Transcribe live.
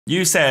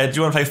You said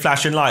you want to play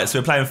flashing lights.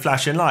 We're playing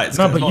flashing lights.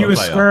 No, but you were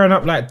squaring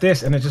up like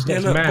this, and it just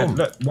looks mad. Boom.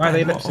 Look, why are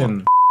they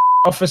lipsing?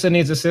 Officer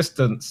needs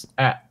assistance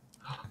at.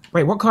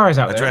 Wait, what car is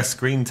out there? Address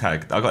green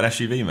tag. I got an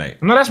SUV,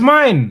 mate. No, that's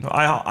mine.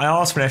 I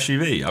asked for an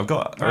SUV. I've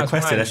got a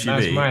requested SUV.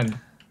 That's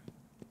mine.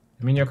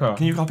 I'm in your car.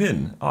 Can you hop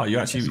in? Oh, you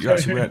actually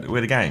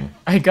we're the gang.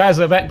 Hey guys,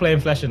 we're back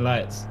playing flashing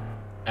lights.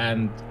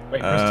 And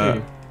wait, press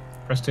 2.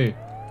 Press 2.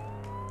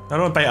 I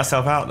don't want to bait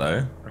ourselves out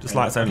though. Okay. Just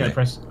lights only. Okay,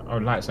 press. Oh,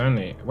 lights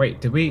only.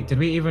 Wait, did we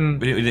even?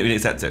 We didn't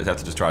accept it. We had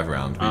to just drive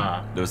around.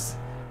 There was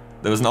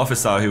an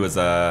officer who was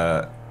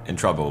in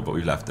trouble, but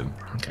we've left him.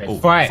 Okay,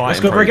 fight. Let's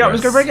go break it up.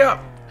 Let's go break it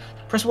up.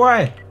 Press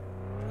Y.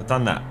 I've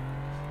done that.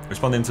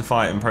 Responding to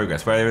fight in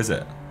progress. Where is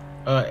it?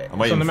 I'm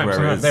waiting on the map, for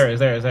where it is. There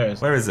it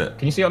is. Where is it?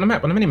 Can you see it on the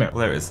map, on the mini map?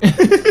 Well, there it is.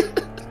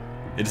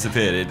 It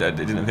disappeared. It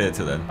didn't appear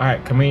till then. All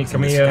right, can we?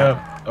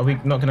 Are we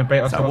not gonna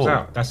bait ourselves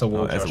out? That's a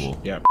wall. That's a wall.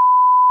 Yeah.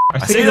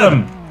 I see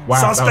them.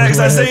 Wow. Suspects.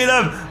 I see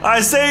them. I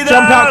see them.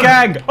 Jump out,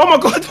 gang! Oh my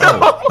god!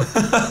 Oh. You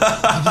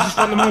just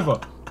ran them over.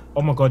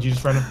 Oh my god! You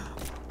just ran them.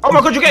 Oh my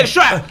god! You're getting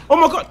shot! Oh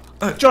my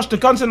god! Josh, the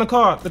gun's in the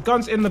car. The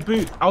gun's in the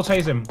boot. I'll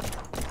tase him.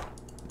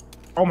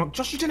 Oh my,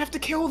 Josh, you didn't have to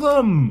kill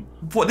them.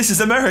 What? This is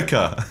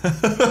America.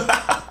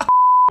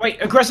 Wait,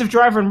 aggressive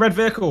driver in red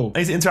vehicle. I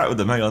need to interact with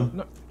them. Hang on.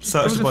 No,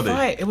 Search the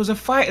body. It was a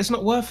fight. It's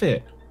not worth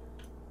it.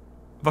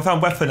 If I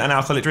found weapon and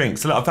alcoholic drinks,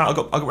 so look, I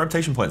got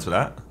reputation points for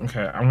that.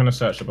 Okay, I'm gonna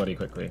search the body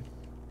quickly.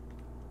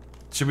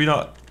 Should we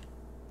not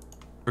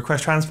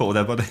request transport with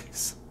their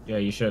bodies? Yeah,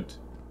 you should.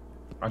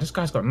 Oh, this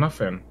guy's got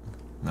nothing.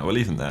 No, we'll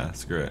leave him there.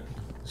 Screw it.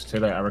 It's too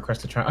late. I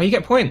requested transport. Oh, you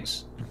get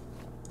points.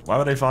 Why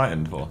were they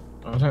fighting for?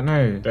 I don't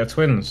know. They're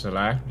twins, so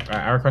like,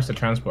 I requested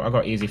transport. I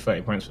got easy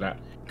 30 points for that.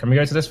 Can we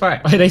go to this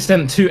fight? Oh, they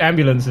sent 2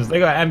 ambulances. They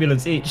got an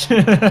ambulance each.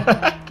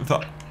 I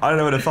don't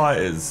know where the fight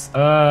is.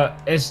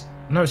 It's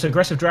an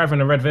aggressive driver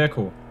in a red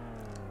vehicle.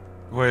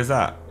 Where is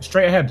that?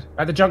 Straight ahead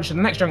at the junction,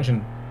 the next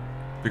junction.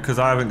 Because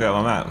I haven't got it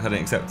on my map. I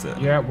didn't accept it.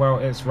 Yeah, well,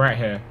 it's right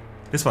here.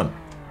 This one.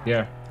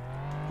 Yeah.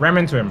 Ram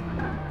into him.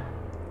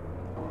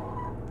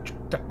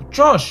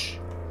 Josh.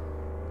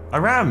 I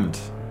rammed.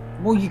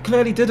 Well, you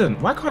clearly didn't.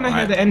 Why can't I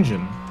hear the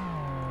engine?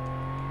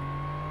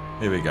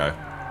 Here we go.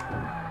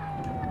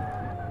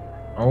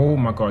 Oh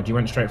my god, you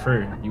went straight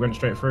through. You went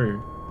straight through.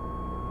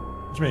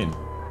 What do you mean?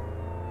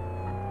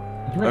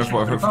 You went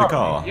for the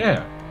car?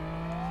 Yeah.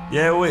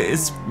 Yeah, well,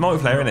 it's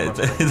multiplayer, innit?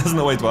 It doesn't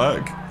always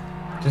work.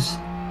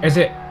 Is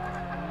it?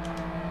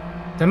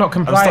 They're not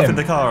complying. I'm stopping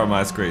the car on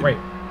my screen. Wait.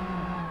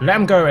 Let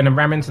them go and then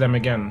ram into them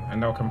again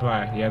and they'll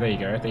comply. Yeah, there you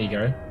go. There you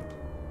go.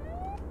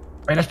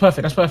 Wait, that's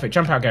perfect. That's perfect.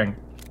 Jump out, gang.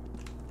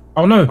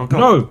 Oh no,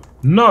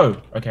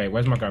 no. Okay,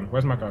 where's my gun?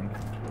 Where's my gun?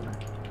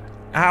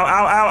 Ow,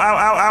 ow, ow, ow,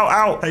 ow,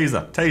 ow, ow.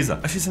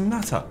 Taser. She's a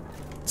nutter.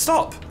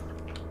 Stop.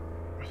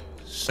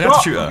 Stop. I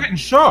have to shoot her. I'm getting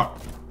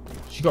shot.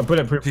 She got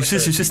bulletproof.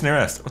 She's just in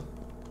arrest.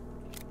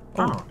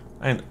 Oh.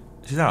 And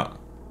she's out.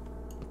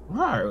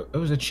 Right, it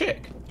was a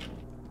chick.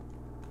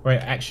 Wait,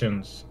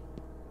 actions.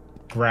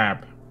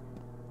 Grab.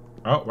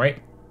 Oh, wait.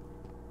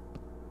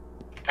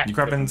 You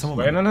grabbing someone?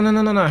 Wait,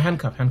 no.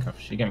 Handcuff.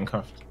 She's getting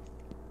cuffed.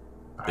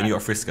 Then you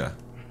got Frisker.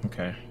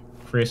 Okay.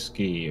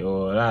 Frisky.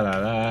 Oh,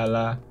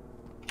 la.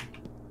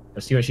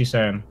 Let's see what she's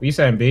saying. What are you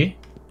saying, B?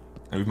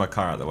 I moved my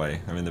car out of the way.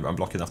 I'm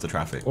blocking off the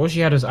traffic. All she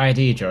had was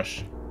ID,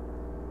 Josh.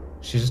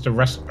 She's just a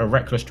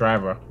reckless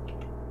driver.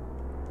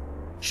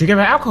 Should we give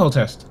her an alcohol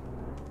test?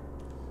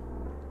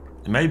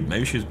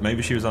 Maybe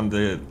she was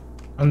under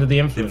the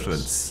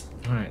influence.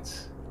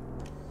 Right.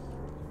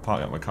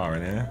 Park up my car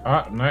in here.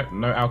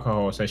 No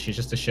alcohol. So she's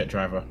just a shit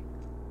driver.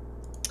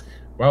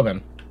 Well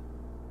then.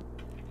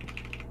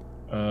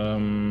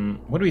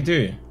 What do we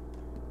do?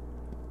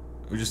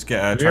 We just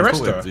get her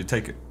transported. We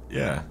take it.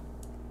 Yeah.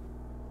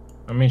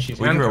 I mean, she's.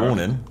 We give her a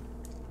warning.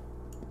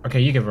 Okay,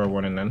 you give her a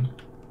warning then.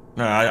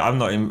 No, I'm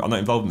not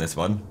involved in this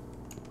one.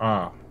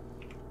 Ah.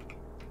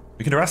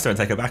 We can arrest her and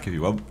take her back if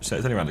you want. So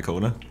it's only around the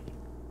corner.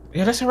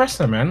 Yeah, let's arrest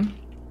her, man.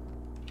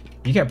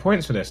 You get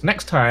points for this.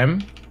 Next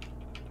time,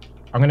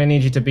 I'm gonna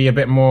need you to be a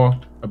bit more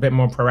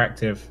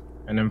proactive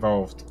and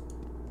involved.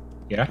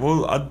 Yeah.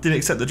 Well, I didn't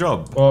accept the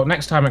job. Well,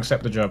 next time,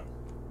 accept the job.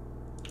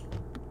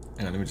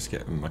 Hang on, let me just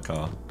get in my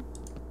car.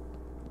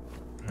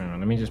 Hang on,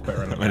 let me just put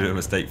her in the I made a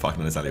mistake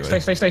parking in this alleyway.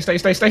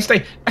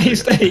 Stay. Hey,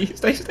 stay.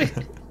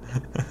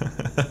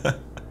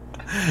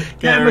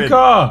 Get in the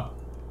car.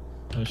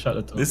 Oh, shut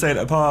the door. This ain't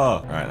a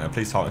par. Right, now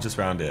please park just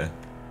round here.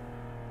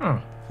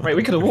 Oh, wait,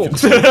 we could have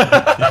walked.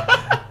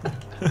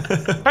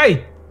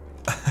 Hey.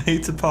 I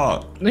need to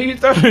park. No, you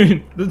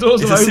don't. The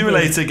doors are open. It's a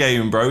simulator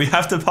game, bro. We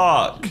have to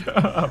park.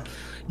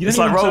 It's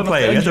like role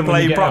playing. You have to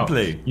play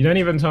properly. You don't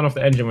even turn off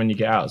the engine when you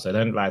get out, so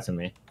don't lie to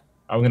me.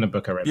 I'm gonna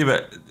book her in. Yeah,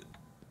 but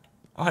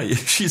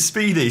she's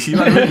speedy. She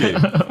might hit you.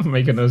 I'm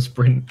making her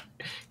sprint.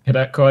 Hit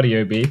that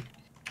cardio, B.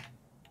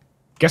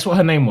 Guess what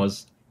her name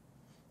was?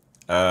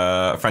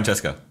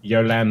 Francesca.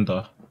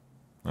 Yolanda.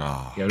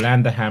 Oh.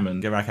 Yolanda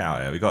Hammond. Get back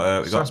out here. We got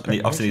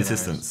obviously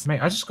assistance.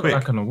 Mate, I just got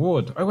like an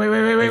award. Oh wait.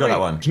 You got that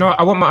one. Do you know what?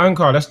 I want my own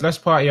car. Let's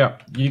party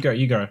up. You go.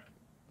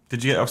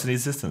 Did you get obviously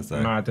assistance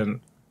though? No, I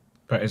didn't.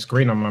 But it's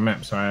green on my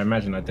map, so I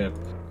imagine I did.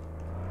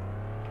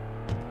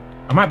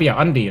 I might be an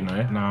undie, you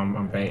know. No,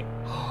 I'm bait.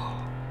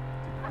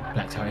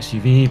 Blacked out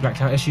SUV,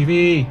 blacked out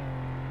SUV.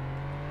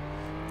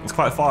 It's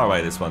quite far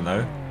away, this one,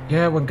 though.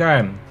 Yeah, we're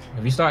going.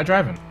 Have you started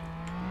driving?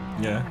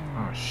 Yeah.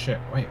 Oh, shit.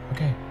 Wait,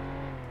 okay.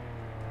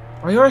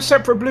 Oh, you're a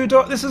separate blue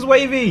dot. This is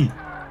wavy.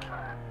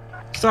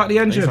 Start the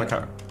engine.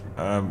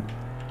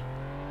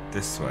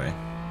 This way.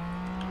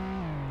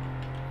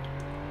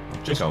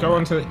 Just go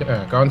onto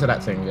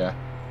that thing, yeah.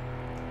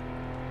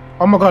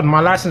 Oh my god, my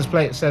license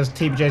plate says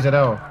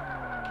TBJZL.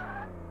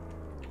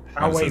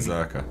 How wavy?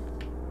 Zerkaa.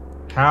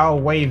 How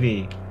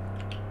wavy?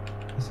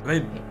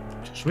 Wait.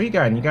 Where you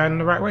going? You going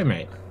the right way,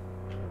 mate?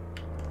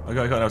 I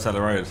got outside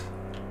the road.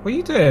 What are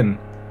you doing?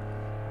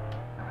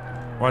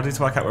 Why did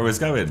you work out where we was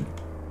going?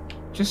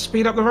 Just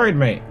speed up the road,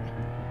 mate.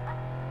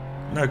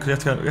 No, because we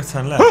have to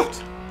turn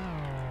left.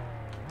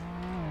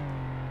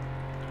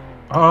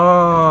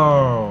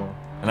 Oh.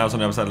 And I was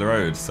on the other side of the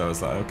road, so I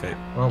was like, okay.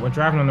 Well, we're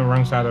driving on the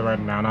wrong side of the road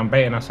now, and I'm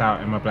baiting us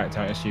out in my blacked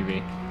out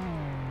SUV.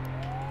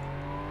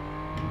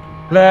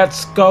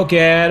 Let's go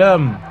get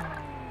him.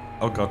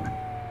 Oh god.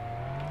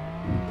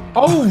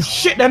 Oh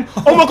shit! Then.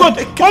 Oh my god!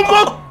 Oh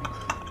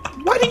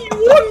my! Why didn't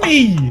you warn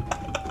me?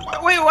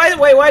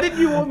 Wait! Why didn't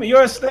you warn me?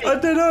 You're a snake. I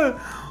don't know.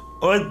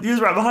 Oh, you was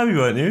right behind me,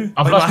 weren't you?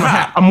 I've lost my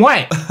hat. I'm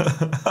white.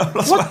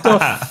 What the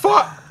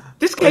fuck?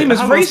 This game is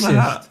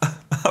racist.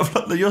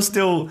 You're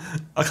still.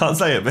 I can't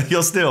say it, but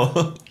you're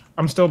still.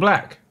 I'm still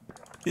black.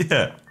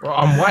 Yeah. Well,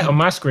 I'm white on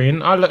my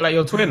screen. I look like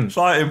your twin.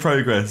 Fight in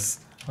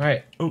progress.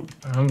 Right. Oh.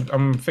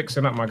 I'm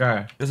fixing up my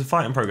guy. There's a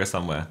fight in progress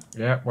somewhere.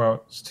 Yeah.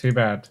 Well, it's too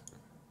bad.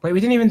 Wait,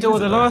 we didn't even deal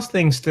with the last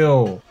thing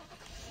still.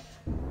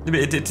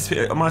 Yeah,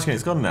 but on my screen,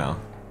 it's gone now.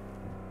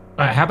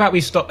 Alright, how about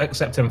we stop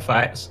accepting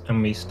fights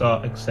and we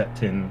start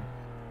accepting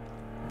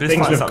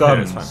things with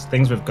guns.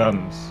 Things with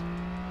guns.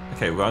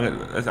 Okay, well,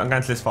 I'm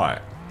going to this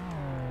fight.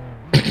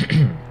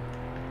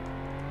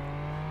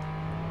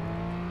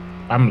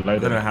 I'm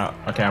loaded. I don't know how.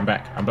 Okay, I'm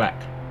back. I'm black.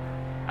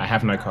 I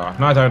have no car.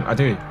 No, I don't. I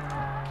do.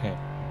 Okay.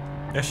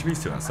 Yeah, she be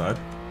still outside.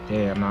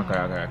 Yeah, no,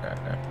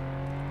 okay.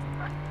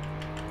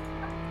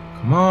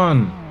 Come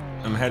on.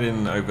 I'm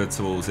heading over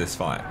towards this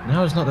fight.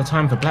 Now is not the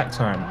time for black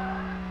time.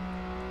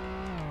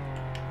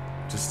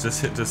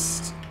 Just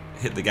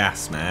hit the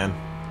gas, man.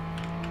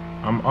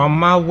 I'm on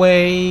my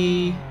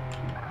way.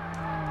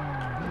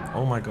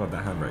 Oh my god,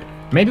 that handbrake.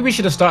 Maybe we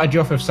should have started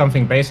you off with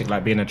something basic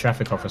like being a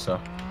traffic officer.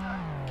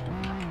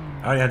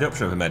 I only had the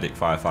option of a medic,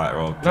 firefighter,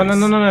 or police.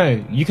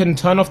 No. You can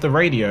turn off the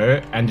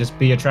radio and just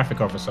be a traffic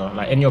officer.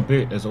 Like in your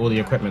boot, there's all the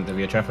equipment to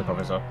be a traffic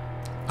officer.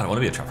 I don't want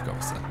to be a traffic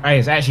officer. Hey,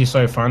 it's actually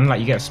so fun. Like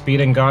you get a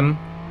speeding gun.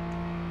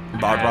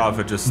 But I'd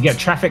rather just. You get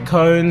traffic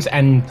cones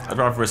and. I'd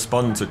rather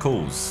respond to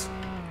calls.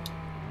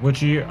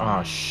 Would you?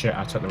 Oh shit!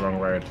 I took the wrong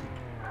road.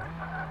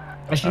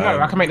 Actually, no.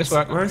 I can make this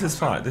work. Where is this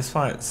fight? This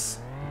fight's.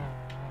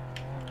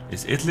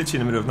 It's literally in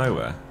the middle of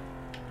nowhere.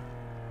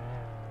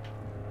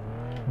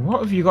 What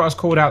have you got us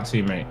called out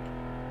to, mate?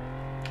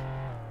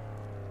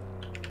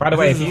 By the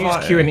way, if you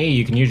use Q and E,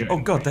 you can use your. Oh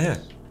god, they're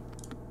here.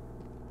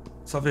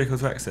 Stop vehicle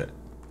to exit.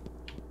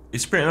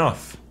 He's sprinting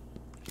off.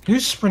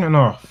 Who's sprinting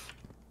off?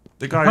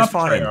 The guy who's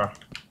fighting.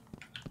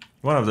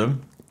 One of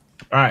them.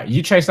 Alright,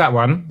 you chase that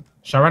one.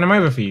 Shall I run him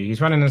over for you?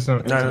 He's running into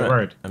the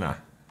road. No.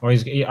 Or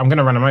I'm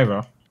gonna run him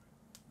over.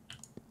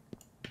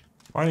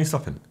 Why are you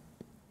stopping?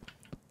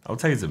 I'll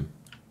tase him.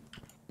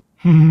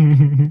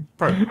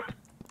 Bro,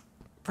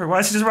 why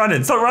is he just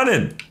running? Stop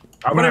running!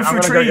 I'm gonna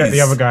go get the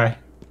other guy.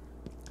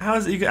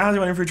 How's he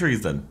running through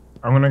trees then?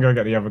 I'm gonna go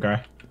get the other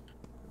guy.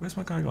 Where's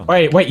my guy gone?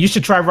 Wait, you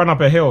should try run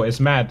up a hill. It's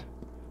mad.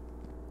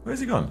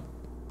 Where's he gone?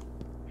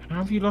 How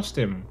have you lost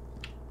him?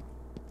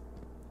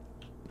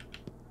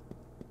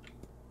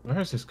 Where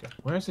is this guy?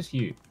 Where is this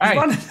you? Hey!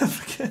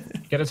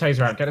 Get a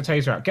taser out. Get a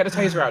taser out. Get a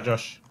taser out,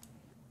 Josh.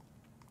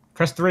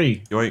 Press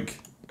 3. Yoink.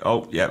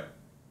 Oh, yep.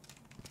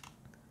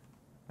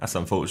 That's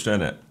unfortunate,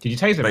 isn't it? Did you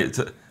tase him? Wait,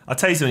 I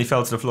tased him and he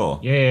fell to the floor.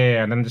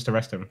 Yeah, and then just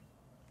arrest him.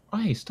 Oh,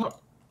 hey,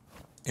 stop.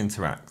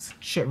 Interact.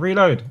 Shit,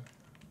 reload.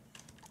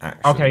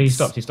 Actions. Okay, he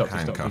stopped. He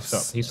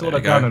saw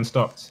the gun and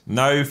stopped.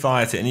 No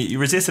fighting. You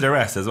resisted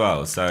arrest as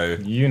well, so...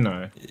 You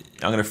know.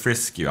 I'm going to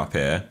frisk you up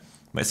here.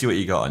 Let's see what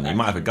you got on you. You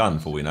might have a gun,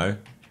 for all we know.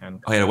 Oh,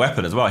 he had a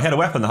weapon as well. He had a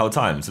weapon the whole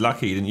time. So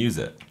lucky he didn't use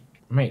it.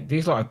 Mate,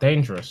 these lot are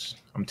dangerous.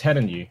 I'm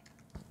telling you.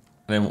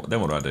 Then what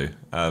do I do?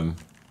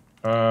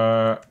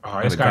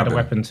 This guy had a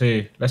weapon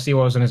too. Let's see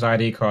what was on his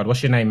ID card.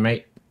 What's your name,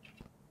 mate?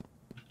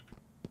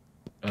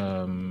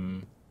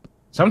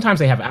 Sometimes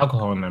they have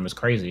alcohol on them. It's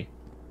crazy.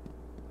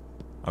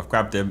 I've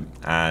grabbed him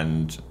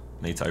and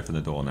need to open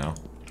the door now.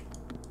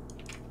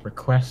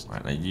 Request.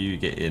 Right, now you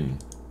get in.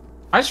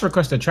 I just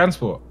requested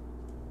transport.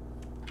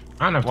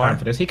 I don't have time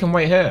for this. He can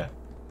wait here.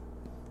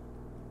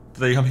 Did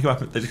they come pick him up?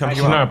 Did they come pick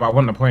him up? No, but I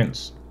want the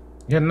points.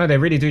 Yeah, no, they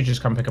really do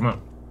just come pick him up.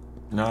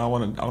 No, I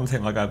want to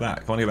take my guy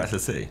back. I want to go back to the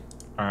city.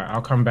 Alright,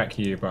 I'll come back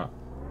to you, but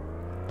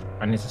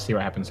I need to see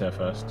what happens here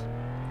first.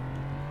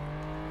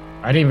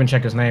 I didn't even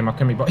check his name. I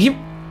couldn't be. But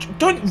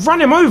don't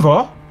run him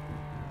over.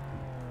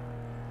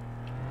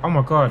 Oh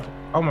my god.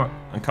 Oh my.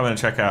 I'm coming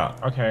to check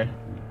out. Okay.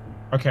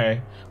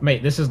 Okay.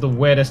 Mate, this is the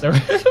weirdest.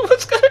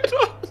 What's going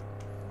on?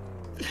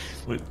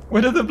 Wait.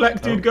 Where did the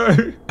black dude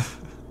go?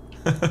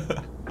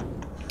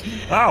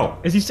 Ow!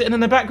 Is he sitting in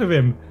the back with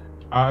him?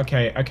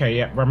 Okay, okay,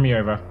 yeah, run me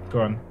over.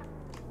 Go on.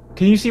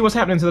 Can you see what's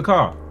happening to the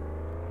car?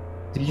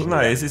 Well, no,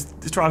 it's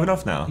driving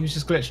off now. He was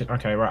just glitching.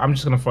 Okay, right, I'm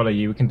just gonna follow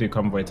you. We can do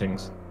convoy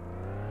things.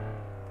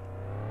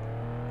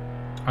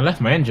 I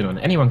left my engine on.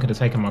 Anyone could have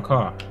taken my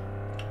car.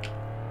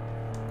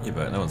 Yeah,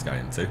 but no one's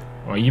going to.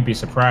 Well, you'd be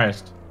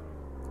surprised.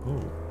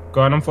 Ooh.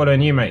 Go on, I'm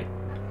following you, mate.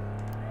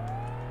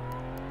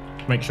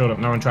 Make sure that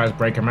no one tries to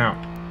break him out.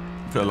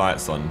 Put the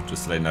lights on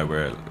just so they know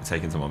we're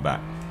taking someone back.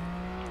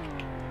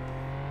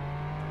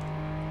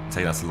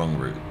 Taking us a long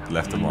route,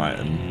 left and right,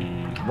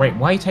 and Wait,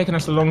 why are you taking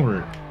us the long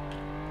route?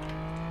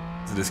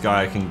 so this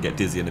guy can get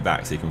dizzy in the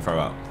back so he can throw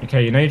up.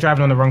 Okay, you know you're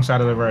driving on the wrong side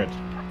of the road.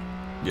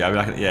 Yeah,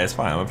 I mean, yeah, it's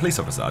fine. I'm a police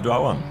officer. I do what I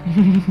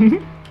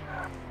want.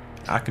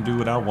 I can do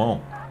what I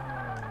want.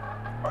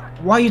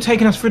 Why are you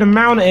taking us through the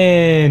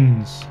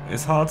mountains?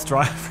 It's hard to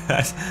drive.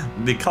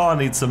 The car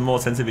needs some more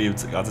sensitivity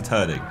to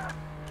turning.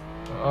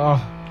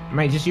 Oh,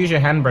 mate, just use your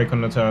handbrake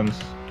on the turns.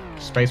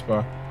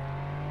 Spacebar.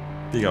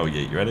 Big old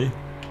yeet. You ready?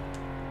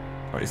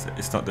 Oh,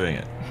 it's not doing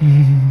it.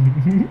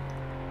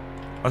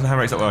 Why the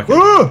handbrake's not working?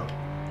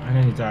 I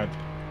nearly died.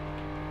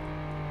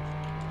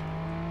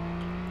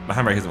 My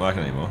handbrake isn't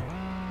working anymore.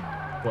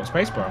 What,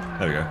 spacebar?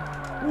 There we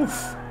go.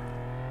 Oof.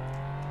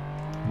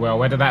 Well,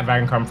 where did that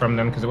van come from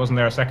then? Because it wasn't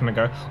there a second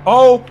ago.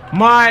 Oh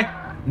my!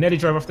 Nearly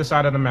drove off the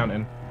side of the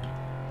mountain.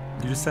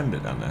 You just send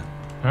it down there.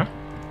 Huh?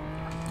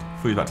 I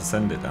thought you were about to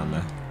send it down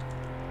there.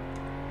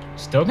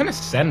 Still gonna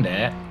send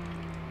it.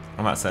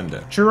 I might send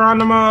it.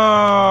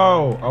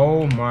 Geronimo!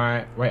 Oh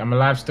my. Wait, I'm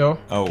alive still?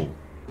 Oh.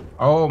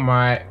 Oh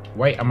my.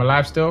 Wait, I'm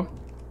alive still?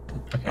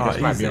 Okay, Oh,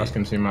 this might be easy.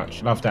 asking too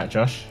much. Love that,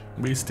 Josh.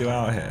 We still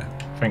out here.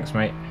 Thanks,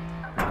 mate.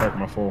 Broke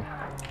my fall.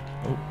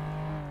 Oh.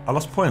 I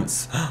lost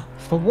points.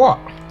 For what?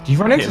 Did you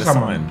run into the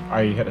someone? sign. Oh,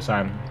 you hit the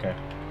sign. Okay.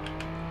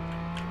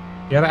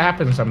 Yeah, that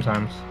happens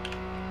sometimes.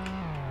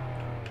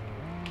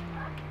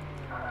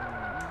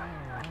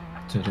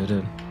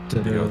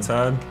 Your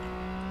turn.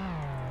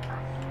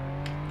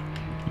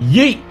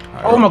 Yeet!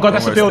 Oh my god,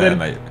 that's a building.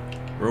 There, mate.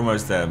 We're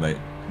almost there, mate.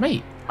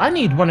 Mate, I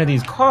need one of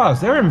these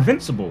cars. They're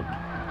invincible.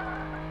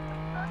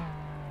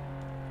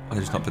 They're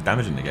just not put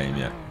damage in the game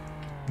yet.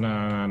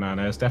 No,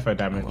 there's defo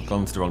damage. I've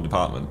gone to the wrong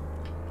department.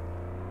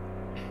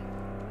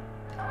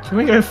 Can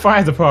we go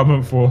fire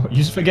department for? You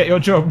just forget your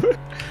job.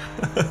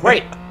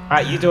 Wait,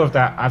 you deal with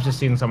that. I've just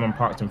seen someone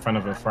parked in front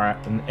of a fire.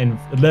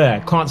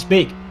 Can't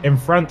speak. In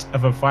front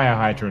of a fire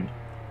hydrant.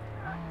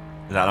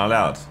 Is that not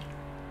allowed?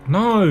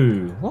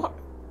 No. What?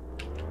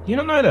 You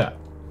don't know that?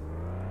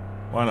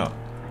 Why not?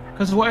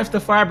 Because what if the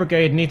fire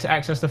brigade need to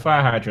access the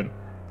fire hydrant?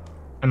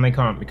 And they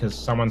can't because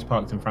someone's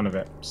parked in front of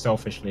it,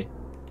 selfishly.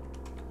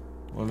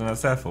 Well, then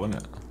that's their fault,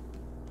 isn't it?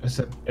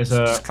 It's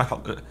a. Just clap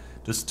up the.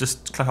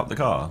 Just clap up the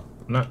car.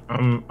 No,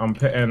 I'm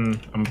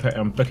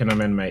booking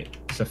them in, mate.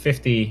 It's a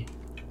 50.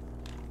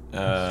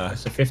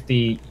 It's a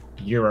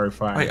 €50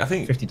 fine. Wait, I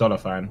think $50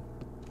 fine.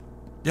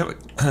 Yeah, but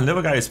the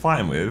other guy he's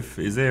fighting with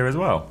is here as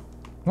well.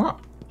 What?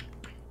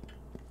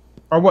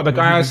 Oh, what, the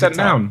guy I sent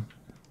down?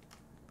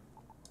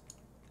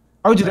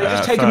 Oh, did they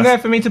just take him there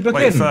for me to book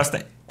in? First,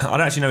 I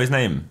don't actually know his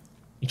name.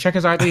 You check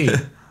his ID.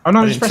 Oh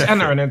no, just press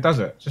enter and it does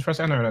it. Just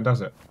press enter and it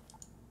does it.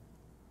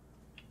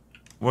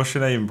 What's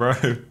your name, bro?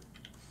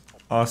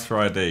 Ask for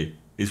ID.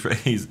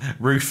 He's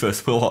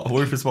Rufus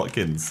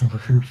Watkins.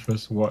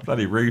 Rufus what?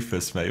 Bloody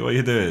Rufus, mate. What are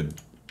you doing?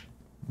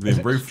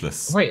 Being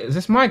ruthless. Wait, is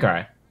this my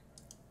guy?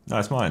 No,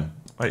 it's mine.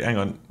 Wait, hang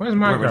on. Where's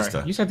my guy?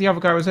 Register. You said the other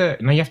guy was here.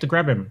 Now you have to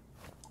grab him.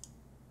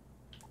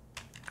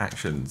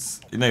 Actions.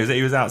 No,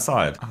 he was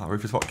outside. Ah,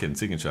 Rufus Watkins,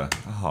 signature.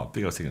 Ah,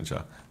 big old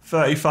signature.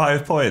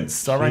 35 points.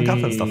 So I rank up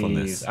and stuff on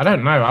this. I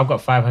don't know. I've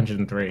got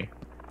 503.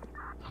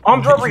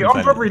 Armed robbery!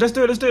 Armed robbery! Let's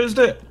do it! Let's do it! Let's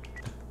do it!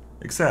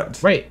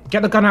 Except. Wait,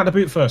 get the gun out of the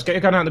boot first. Get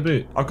your gun out of the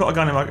boot. I've got a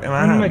gun in my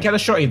hand. No, get the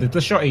shotty. The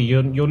shotty.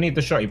 You'll need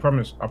the shotty.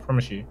 Promise. I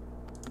promise you.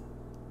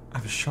 I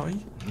have a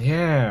shotty?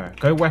 Yeah.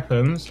 Go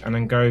weapons and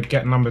then go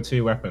get number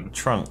 2 weapon.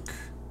 Trunk.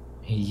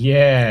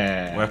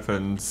 Yeah.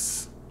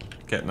 Weapons.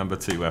 Get number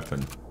 2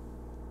 weapon.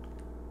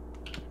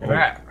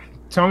 That.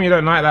 Tell me you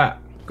don't like that.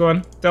 Go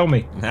on. Tell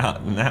me. Now.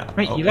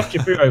 Mate, you left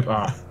your boot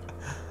open.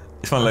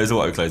 It's one of those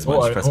auto close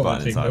ones. You press the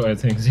button inside. Auto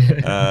things,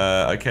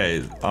 yeah.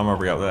 Okay. Arm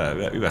robbery up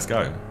there. Let's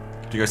go.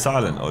 Do you go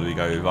silent or do we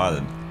go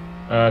violent?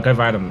 Go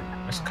violent.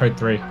 It's code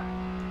 3.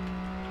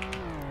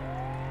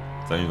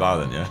 It's only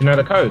violent, yeah? Do you know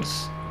the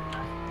codes?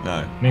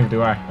 No. Neither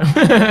do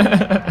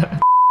I.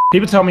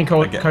 People tell me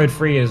code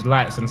 3 is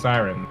lights and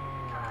siren.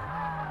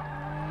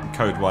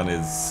 Code 1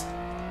 is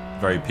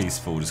very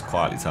peaceful, just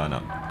quietly turn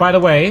up. By the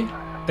way,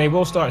 they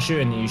will start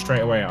shooting at you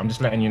straight away. I'm just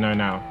letting you know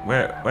now.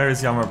 Where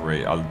is the arm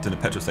robbery? I'll do the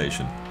petrol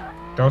station.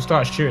 They'll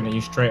start shooting at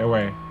you straight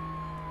away.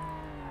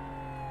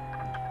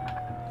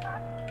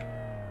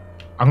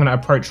 I'm gonna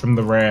approach from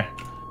the rear.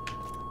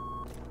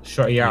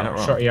 Shotty out,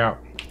 shotty out.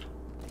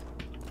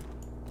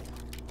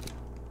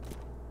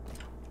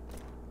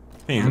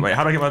 Wait,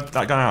 how do I get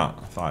that gun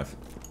out? 5.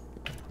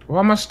 Why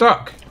am I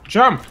stuck?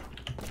 Jump!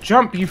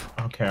 Jump, you...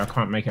 Okay, I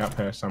can't make it up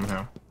here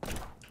somehow.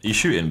 You're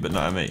shooting, but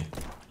not at me.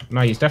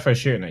 No, he's definitely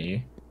shooting at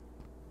you.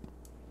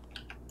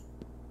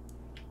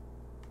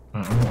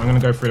 I'm gonna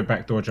go through the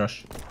back door,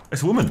 Josh.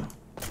 It's a woman.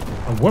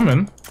 A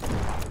woman?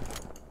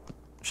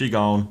 She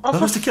gone. Oh,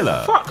 That's to kill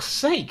her. For fuck's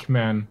sake,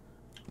 man.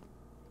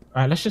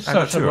 Alright, let's just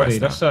search her body.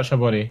 Let's search her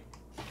body.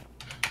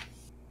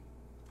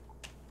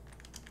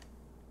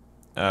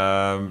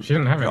 She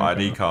didn't have it.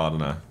 ID card on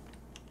her.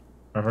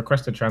 I've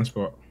requested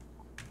transport.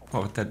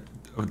 What,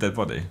 a dead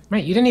body?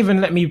 Mate, you didn't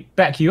even let me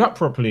back you up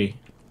properly.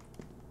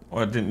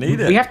 Well, I didn't need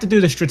it. We have to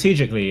do this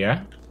strategically,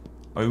 yeah?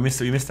 Oh,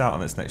 we missed out on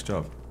this next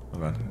job.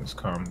 Okay. It's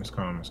calm, it's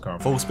calm, it's calm.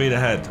 Full speed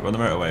ahead. We're on the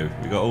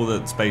motorway. We got all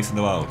the space in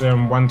the world.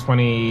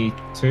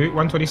 122,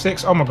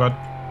 126. Oh my god.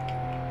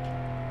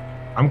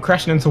 I'm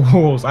crashing into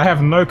walls. I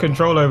have no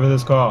control over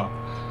this car.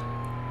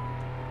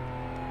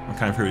 I'm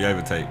coming through the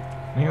overtake.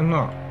 You're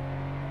not.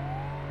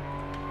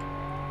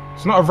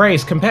 It's not a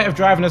race. Competitive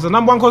driving is the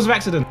 #1 cause of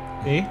accident.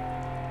 See?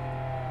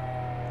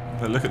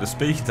 But look at the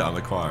speed that I'm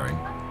acquiring.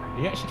 Are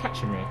you actually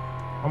catching me?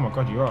 Oh my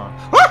god, you are.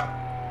 Ah!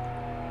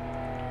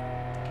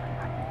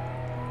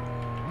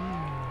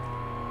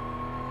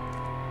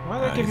 Why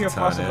did they give you a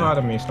faster car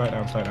than me? Slow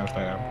down, slow down, slow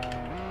down.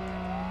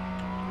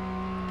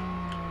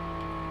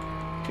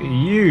 Look at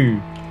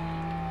you.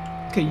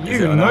 Look at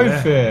you,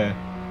 no fear.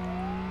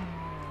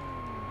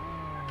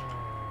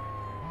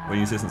 What are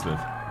you assistance with?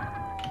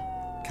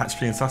 Catch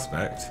fleeing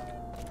suspect.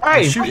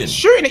 Hey,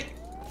 shooting it!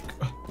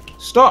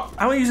 Stop!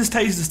 How do you use this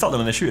taser to stop them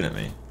when they're shooting at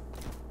me?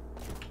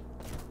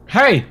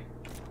 Hey!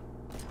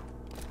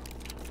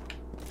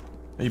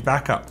 You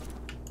back up.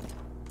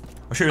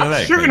 I'm shooting her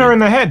leg. Shooting her in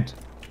the head.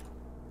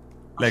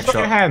 Leg shot.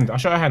 shot. Her hand. I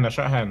shot her hand. I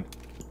shot her hand.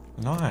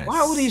 Nice. Why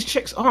are all these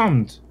chicks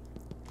armed?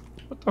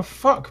 What the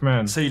fuck,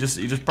 man? So you just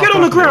get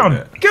on the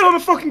ground. Get on the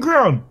fucking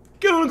ground.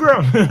 Get on the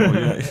ground.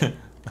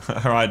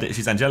 Her ID.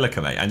 She's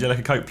Angelica, mate.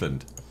 Angelica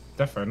Copeland.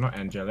 Defo, not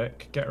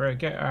Angelic. Get out of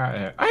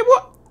here. Hey,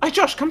 what? Hey,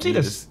 Josh, come see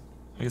this.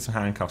 Let me get some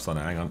handcuffs on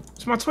it. Hang on.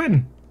 It's my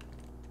twin.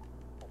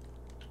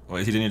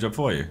 What, is he doing your job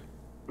for you?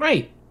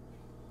 Mate,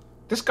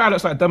 this guy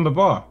looks like Dumba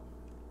Bar.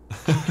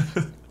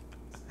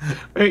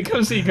 Wait,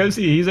 come see.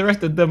 He's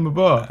arrested Dumba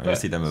Bar.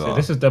 Arrested Dumba Bar. So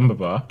this is Dumba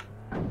Bar.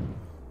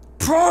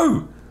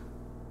 Bro!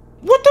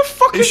 What the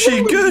fuck is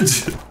she good?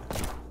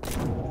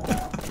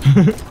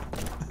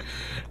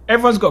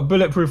 Everyone's got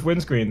bulletproof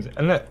windscreens.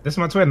 And look, this is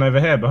my twin over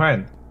here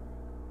behind.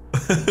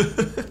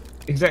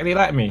 Exactly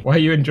like me. Why are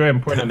you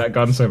enjoying pointing that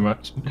gun so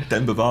much?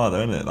 Denver Bar,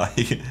 though, isn't it?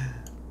 Like,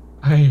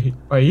 hey,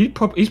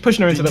 he's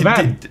pushing her into the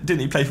van. Didn't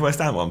he play for West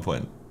Ham at one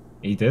point?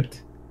 He did.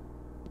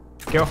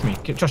 Get off me.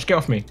 Josh, get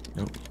off me.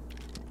 Nope.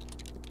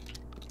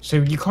 So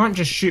you can't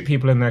just shoot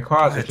people in their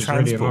cars, which is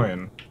really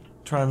annoying.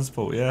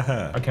 Transport,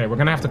 yeah. Okay, we're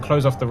going to have to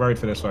close off the road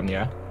for this one,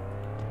 yeah?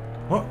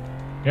 What?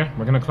 Yeah,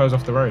 we're going to close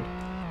off the road.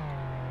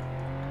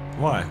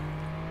 Why?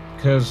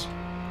 Because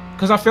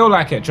I feel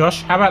like it,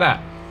 Josh. How about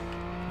that?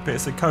 But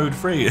it's a code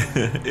 3. Yeah,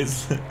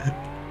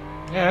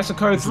 it's a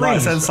code 3.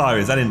 Lights and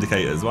sirens and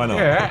indicators, why not?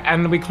 Yeah,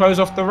 and we close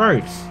off the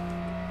road.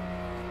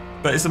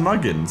 But it's a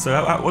mugging,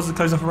 so what does the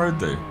close off the road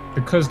do?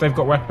 Because they've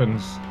got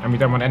weapons, and we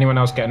don't want anyone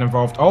else getting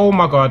involved. Oh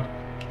my god.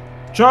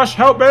 Josh,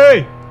 help me!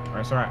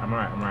 Alright, it's alright, I'm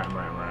alright.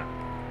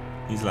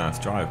 He's allowed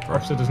to drive, bro.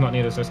 Officer does not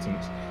need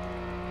assistance.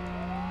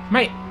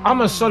 Mate,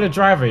 I'm a solid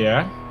driver,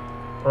 yeah?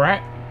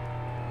 Alright?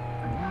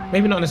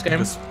 Maybe not in this game.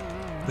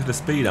 Look at the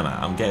speed I'm at,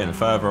 I'm getting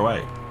further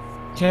away.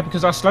 Yeah,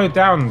 because I slowed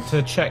down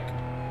to check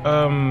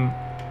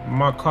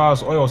my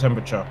car's oil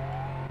temperature.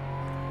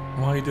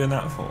 Why are you doing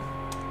that for?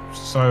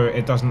 So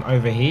it doesn't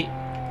overheat.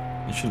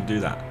 You shouldn't do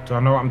that. Do I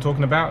know what I'm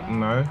talking about?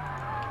 No.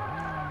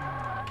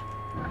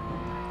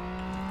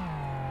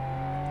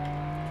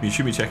 You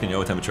should be checking your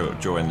oil temperature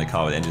during the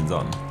car with the engines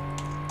on.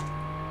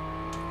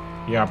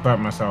 Yeah, I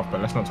burnt myself,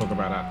 but let's not talk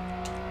about that.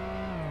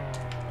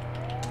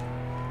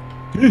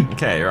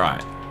 Okay,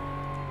 right.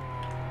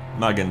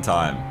 Mugging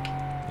time.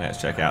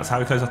 Let's check out. So how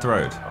do we close off the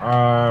road?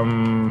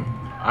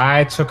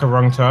 I took a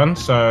wrong turn,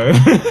 so.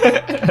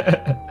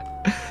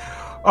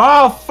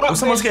 Oh fuck! Well,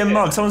 someone's getting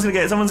mugged. Someone's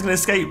gonna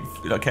escape.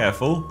 You're not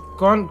careful.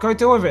 Go on, go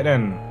deal with it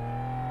then.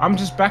 I'm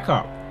just black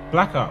up.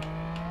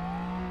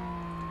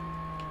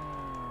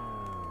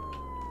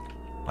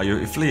 Oh,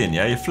 you're fleeing,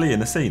 yeah? You're fleeing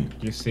the scene.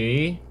 You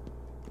see?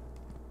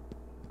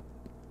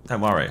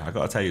 Don't worry, I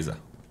got a taser.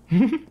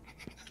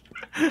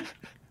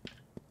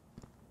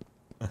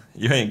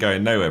 You ain't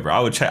going nowhere, bro. I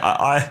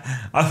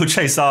will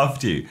chase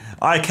after you.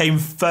 I came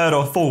 3rd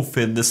or 4th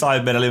in the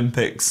Cybermen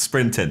Olympics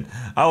sprinting.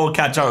 I will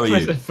catch up with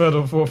you. 3rd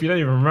or 4th, you don't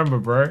even remember,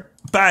 bro.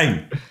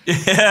 Bang!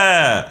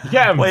 Yeah!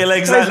 Get him! Where your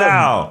legs at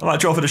now? I might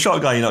drop for the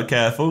shotgun, you're not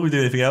careful. We do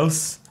anything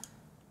else.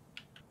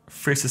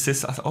 Frisk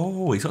assist.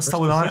 Oh, he's got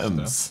stolen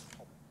items.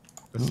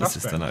 The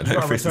sister, no,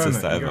 don't frisk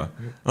assist that ever.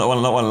 Not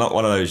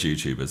one of those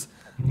YouTubers.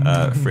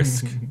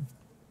 Frisk.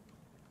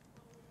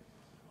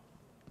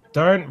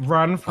 Don't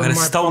run from my I had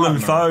a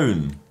stolen partner.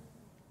 phone.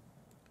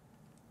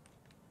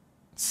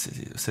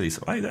 Silly.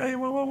 Hey,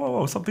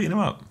 whoa, stop beating him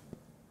up.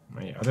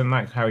 Mate, I didn't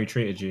like how he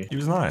treated you. He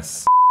was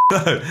nice.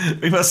 No,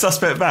 we got a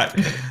suspect back.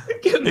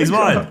 He's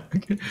mine.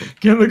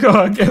 Get in the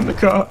car. Get in the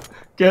car.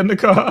 Get in the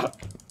car.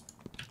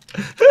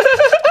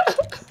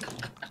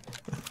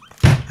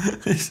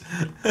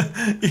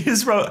 You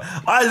just wrote,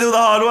 I do the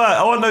hard work.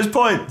 I want those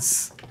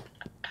points.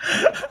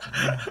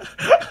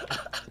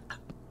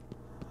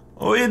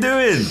 What are you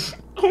doing?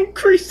 I'm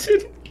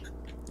creasing.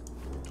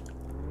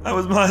 That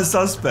was my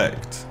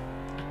suspect.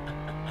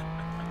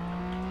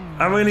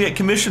 I'm going to get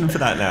commission for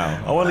that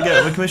now. I want to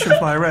get a commission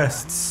for my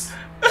arrests.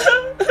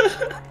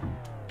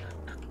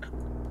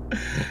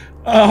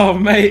 Oh,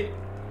 mate.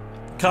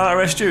 Can't I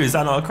arrest you? Is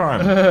that not a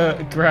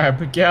crime?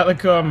 Grab. Get out of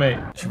the car, mate.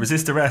 Should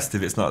resist arrest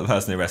if it's not the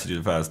person who arrested you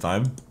the first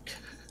time.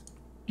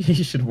 You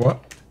should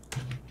what?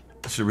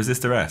 Should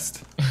resist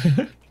arrest.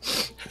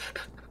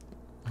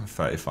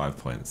 35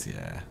 points,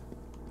 yeah.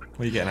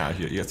 What are you getting out of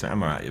here? You got some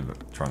ammo out of your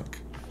trunk.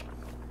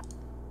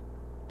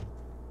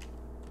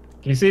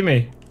 Can you see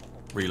me?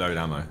 Reload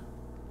ammo.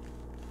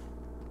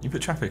 You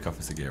put traffic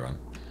officer gear on.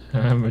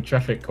 I'm a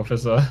traffic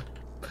officer.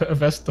 Put a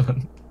vest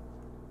on.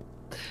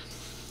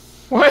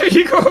 Why have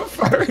you got a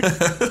phone?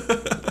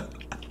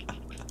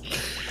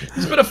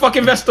 Just put a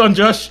fucking vest on,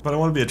 Josh. But I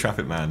want to be a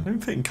traffic man. Don't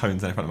be putting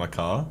cones in front of my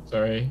car.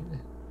 Sorry.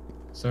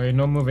 Sorry,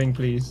 no moving,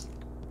 please.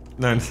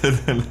 No.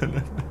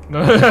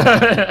 No.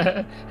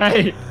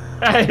 Hey.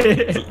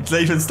 Hey.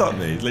 Leave and stop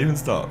me. Leave and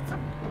stop.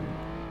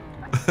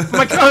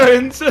 My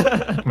cones.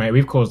 Mate,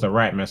 we've caused a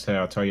right mess here,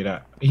 I'll tell you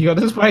that. You got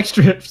the spike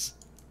strips.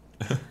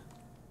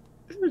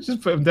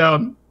 Just put them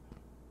down.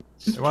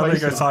 Why do they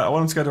go tight? I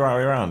want them to go the right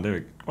way around.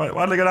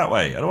 Why do they go that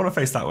way? I don't want to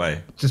face that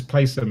way. Just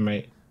place them,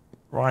 mate.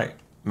 Right.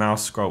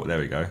 Mouse scroll. There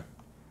we go.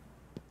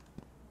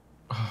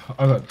 Oh,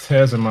 I got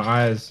tears in my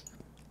eyes.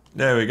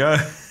 There we go.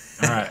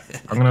 Alright,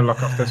 I'm gonna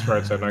lock off this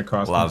road so no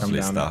cars can come down.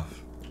 Lovely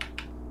stuff.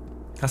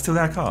 Can I steal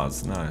their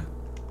cars? No.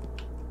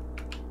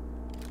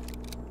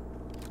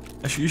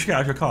 Actually, you should get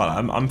out of your car.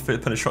 I'm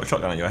putting a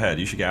shotgun at your head.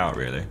 You should get out,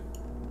 really.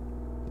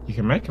 You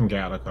can make them get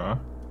out of the car.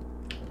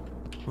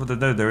 Well,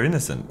 they're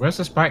innocent. Where's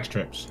the spike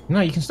strips?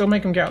 No, you can still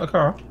make them get out of the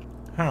car.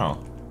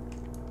 How?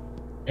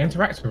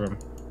 Interact with them.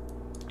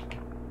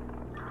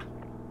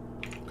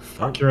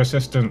 Fuck your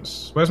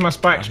assistance. Where's my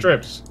spike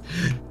strips?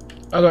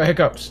 I got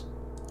hiccups.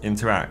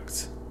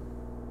 Interact.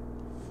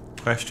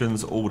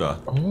 Questions, order.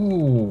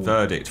 Oh.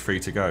 Verdict, free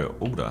to go.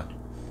 Order.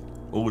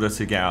 Order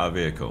to get out of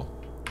vehicle.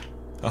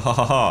 Ha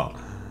ha ha.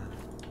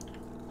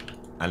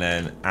 And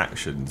then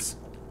actions.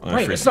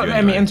 Wait, it's not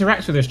letting me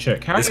interact with this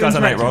chick. How this guy's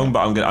done it wrong,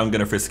 but I'm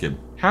gonna frisk him.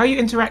 How are you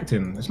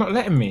interacting? It's not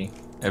letting me.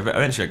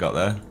 Eventually I got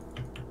there.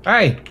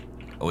 Hey.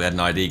 Oh, we had an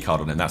ID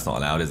card on him. That's not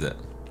allowed, is it?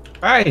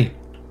 Hey.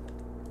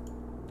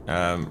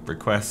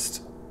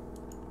 Request.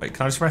 Wait,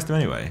 can I just arrest him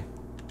anyway?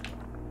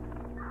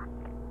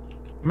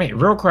 Mate,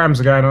 real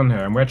crimes are going on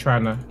here, and we're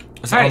trying to.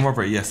 Is that armed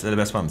robbery? Yes, they're the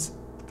best ones.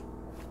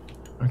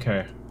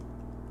 Okay.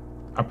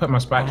 I'll put my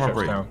spike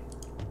strips down.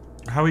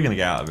 How are we gonna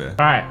get out of here?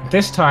 Alright,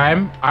 this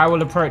time I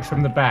will approach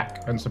from the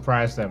back and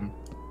surprise them.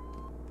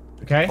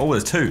 Okay? Oh,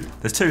 there's two.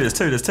 There's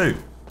two.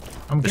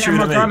 I'm getting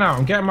my gun out.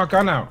 I'm getting my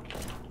gun out.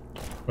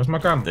 Where's my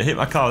gun? They hit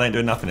my car. They ain't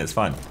doing nothing. It's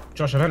fine.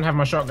 Josh, I don't have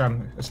my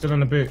shotgun. It's still in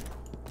the boot.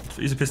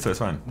 Use a pistol. It's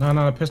fine. No,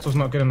 the pistol's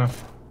not good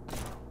enough.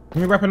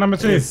 Give me weapon number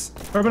 2.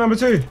 Weapon number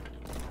 2.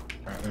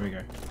 Alright, there we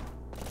go.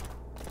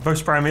 Both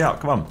spraying me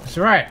up. Come on. It's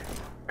alright.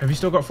 Have you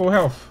still got full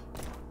health?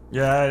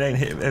 Yeah, it ain't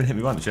hit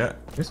me once yet.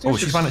 Oh,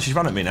 she's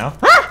run at me now.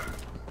 Ah!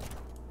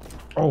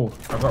 Oh,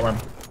 I've got one.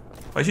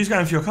 Wait, she's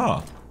going for your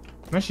car.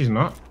 No, she's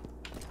not.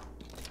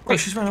 Wait,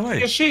 she's run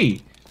away. Is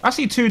she? I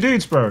see 2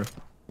 dudes, bro.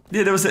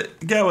 Yeah, there was a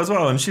girl as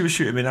well, and she was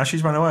shooting me. Now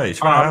she's run away.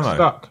 She's I'm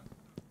stuck.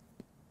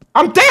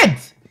 I'm dead!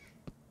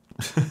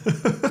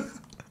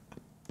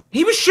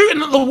 He was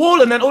shooting at the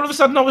wall, and then all of a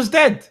sudden I was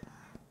dead.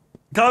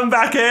 Come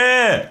back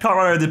here! Can't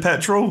run over the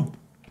petrol.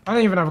 I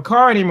don't even have a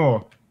car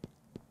anymore.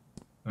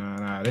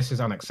 No, this is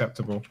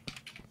unacceptable.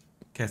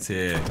 Get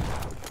here.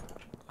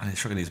 I think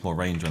shotgun needs more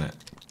range on it.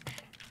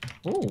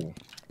 Ooh.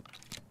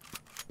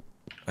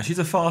 Oh, she's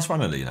a fast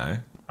runner, you know.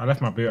 I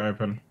left my boot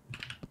open.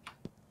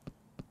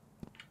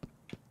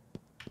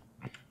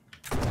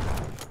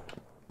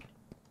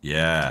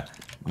 Yeah.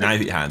 Now you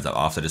put your hands up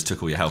after I just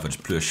took all your health and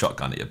just blew a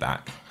shotgun at your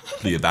back.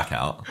 Blew your back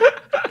out.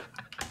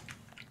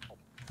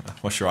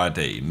 What's your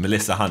ID?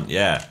 Melissa Hunt,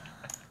 yeah.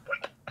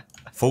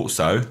 Thought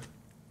so.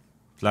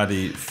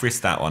 Bloody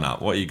frisked that one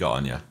up. What you got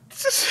on you?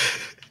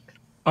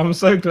 I'm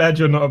so glad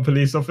you're not a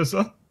police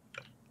officer.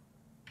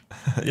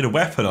 You had a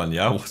weapon on you.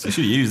 You should have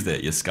used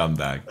it, you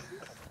scumbag.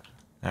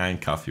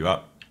 Handcuff you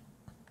up.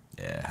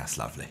 Yeah, that's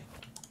lovely.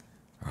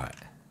 Right.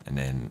 And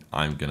then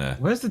I'm gonna...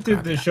 Where's the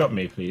dude that shot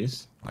me,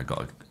 please? I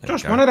got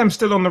Josh, one of them's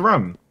still on the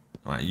run.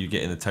 Alright, you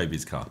get in the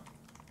Tobi's car.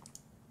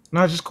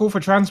 No, just call for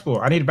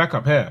transport. I need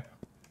backup here.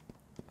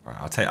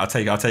 Alright, I'll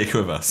take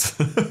you with us.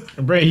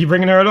 Are you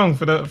bringing her along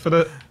for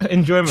the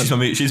enjoyment?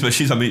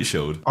 She's my meat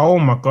shield. Oh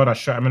my god, I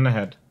shot him in the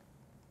head.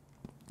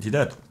 Is he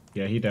dead?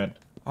 Yeah, he dead.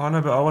 Oh no,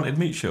 but I wanted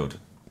meat shield.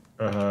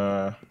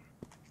 Well,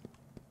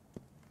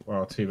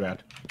 too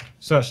bad.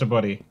 Search the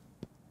body.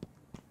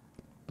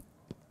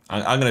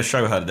 I'm going to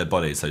show her the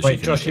body so she Wait,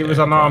 can. Josh, he was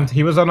unarmed.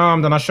 He was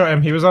unarmed, and I shot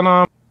him. He was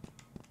unarmed.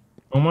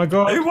 Oh my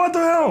god. Hey, what the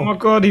hell? Oh my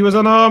god, he was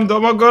unarmed. Oh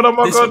my god, oh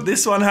my god.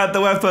 This one had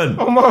the weapon.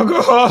 Oh my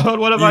god,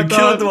 what have I done? You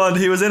killed the one.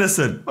 He was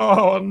innocent.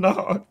 Oh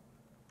no.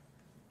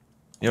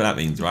 You know what that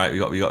means, right? We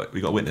got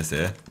a witness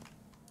here.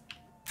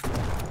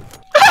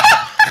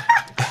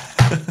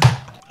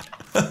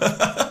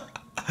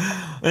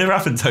 What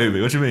happened,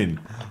 Tobi? What do you mean?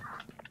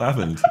 What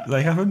happened? Did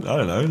that happen? I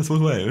don't know. Let's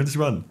walk away. We'll just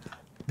run.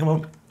 Come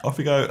on. Off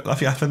we go.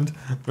 Nothing happened.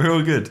 We're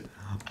all good.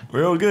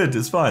 We're all good.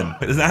 It's fine.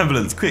 There's an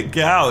ambulance. Quick,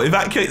 get out.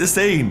 Evacuate the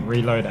scene.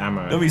 Reload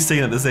ammo. Don't be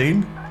seen at the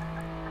scene.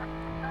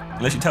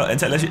 Unless you tell the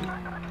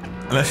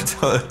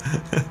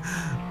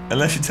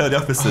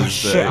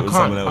officers that it was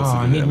someone else.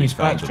 I need new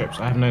spike strips.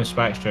 I have no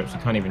spike strips. I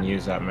can't even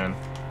use that, man.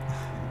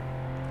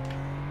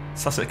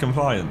 Suspect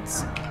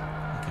compliance.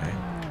 Okay.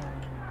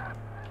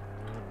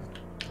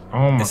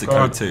 Oh my god. It's a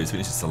code 2, so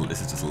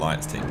this is just a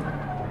lights team.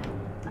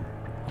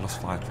 I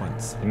lost 5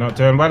 points. You're not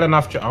doing well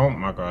enough. Oh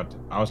my god.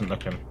 I wasn't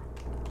looking.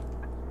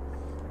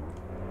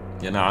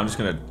 Yeah, no, I'm just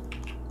gonna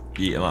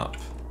yeet him up.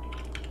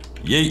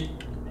 Yeet!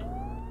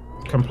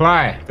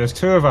 Comply. There's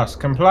 2 of us.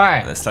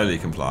 Comply. They're slowly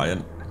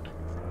compliant.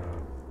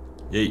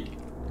 Yeet.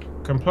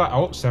 Comply.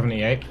 Oh,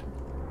 78.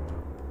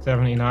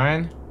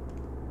 79.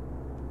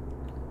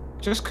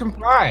 Just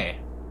comply.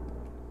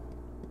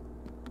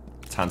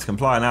 Time to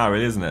comply now,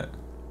 really, isn't it?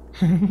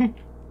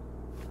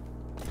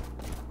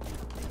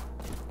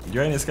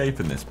 You ain't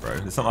escaping this, bro.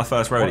 It's not my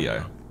first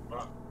rodeo.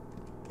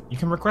 You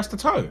can request a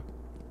tow.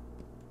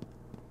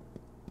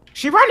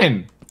 She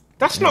running.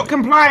 That's not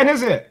complying,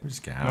 is it?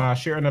 Just get out.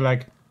 Shoot her in the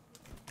leg.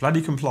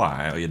 Bloody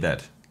comply or you're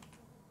dead.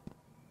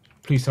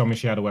 Please tell me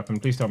she had a weapon.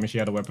 Please tell me she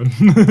had a weapon.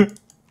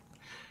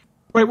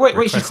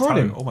 wait, she's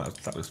crawling. Oh,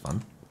 that was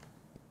fun.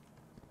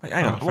 Wait,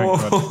 hang on.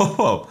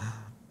 Oh,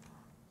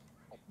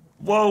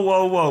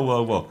 Whoa.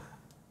 Whoa.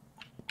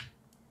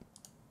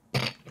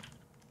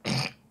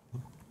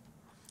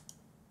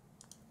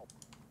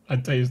 I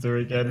tased her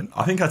again.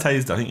 I think I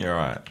tased her. I think you're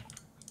alright.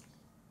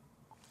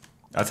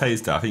 I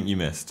tased her. I think you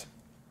missed.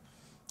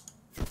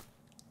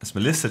 It's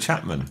Melissa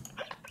Chapman.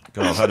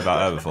 God, I've heard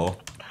about her before.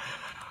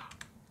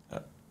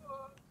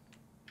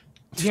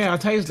 Yeah, I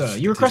tased her.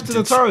 You requested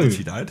a tow.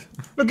 She died.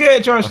 Look at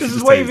it, Josh. This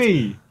is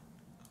wavy.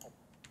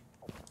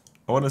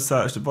 I want to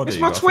search the body. It's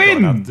my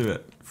twin. How to do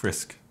it.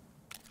 Frisk.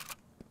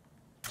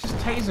 Just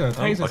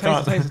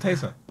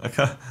taser. I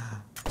can't.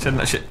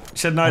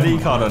 She had an ID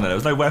card on her. There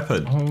was no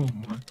weapon. Oh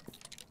my.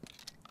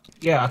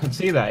 Yeah, I can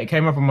see that. It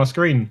came up on my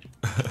screen.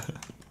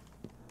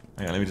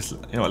 Hang on, let me just. You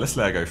know what? Let's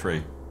let her go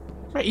free.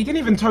 Wait, he didn't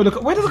even tow the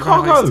car. Where did the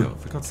car go? Still,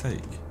 for God's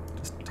sake,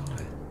 just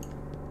die.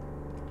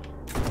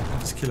 I'll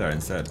just kill her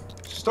instead.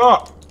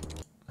 Stop.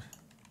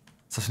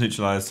 Such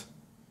neutralized.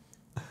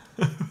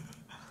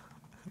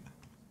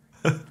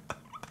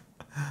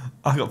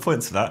 I got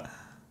points for that.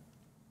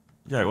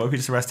 Yeah, why don't we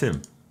just arrest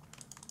him?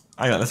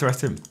 Hang on, let's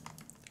arrest him.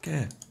 Get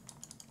here.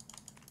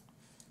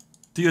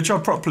 Do your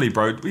job properly,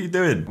 bro. What are you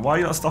doing? Why are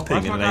you not stopping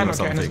in the name of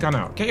something? Get his gun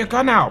out. Get your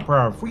gun out,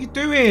 bro. What are you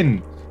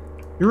doing?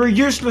 You're a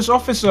useless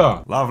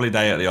officer. Lovely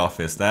day at the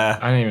office there.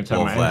 I didn't even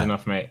turn my engine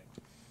off, mate.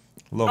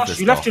 Love this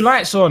you left your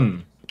lights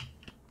on.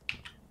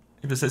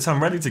 If it says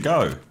I'm ready to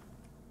go. If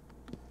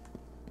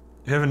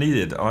you ever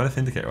needed, I had a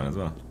indicator on as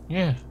well.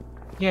 Yeah,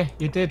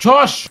 you did.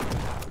 Josh!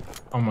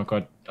 Oh my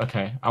god.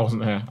 Okay, I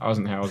wasn't here. That's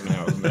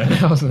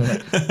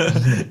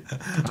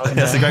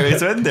a great way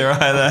to end it right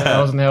there. I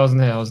wasn't here.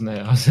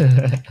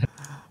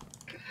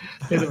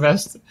 You're the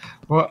best.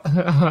 What?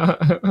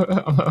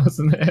 I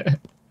wasn't here.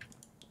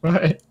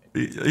 Right.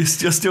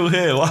 You're still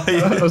here. Why are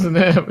you? I wasn't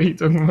here. What are you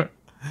talking about?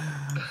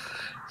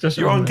 Just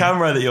you're on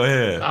camera that you're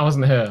here. I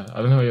wasn't here.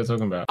 I don't know what you're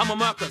talking about. I'm a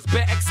Mercus,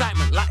 bare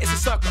excitement, like it's a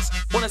circus.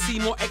 Wanna see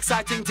more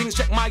exciting things?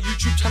 Check my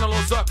YouTube channel or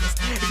Zerkaa.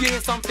 If you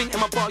hear something in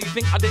my bar you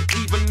think I didn't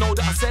even know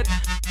that I said,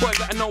 boy,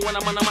 better know when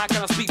I'm on the mic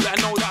and I speak,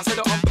 better know that I said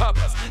it on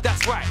purpose.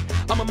 That's right,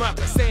 I'm a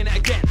Mercus, saying it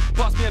again.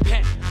 Pass me a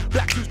pen.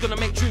 Black crew's gonna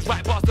make tunes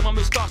right past them. My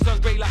moustache turns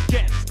grey like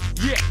Ken.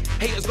 Yeah,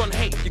 haters gonna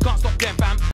hate. You can't stop them, fam.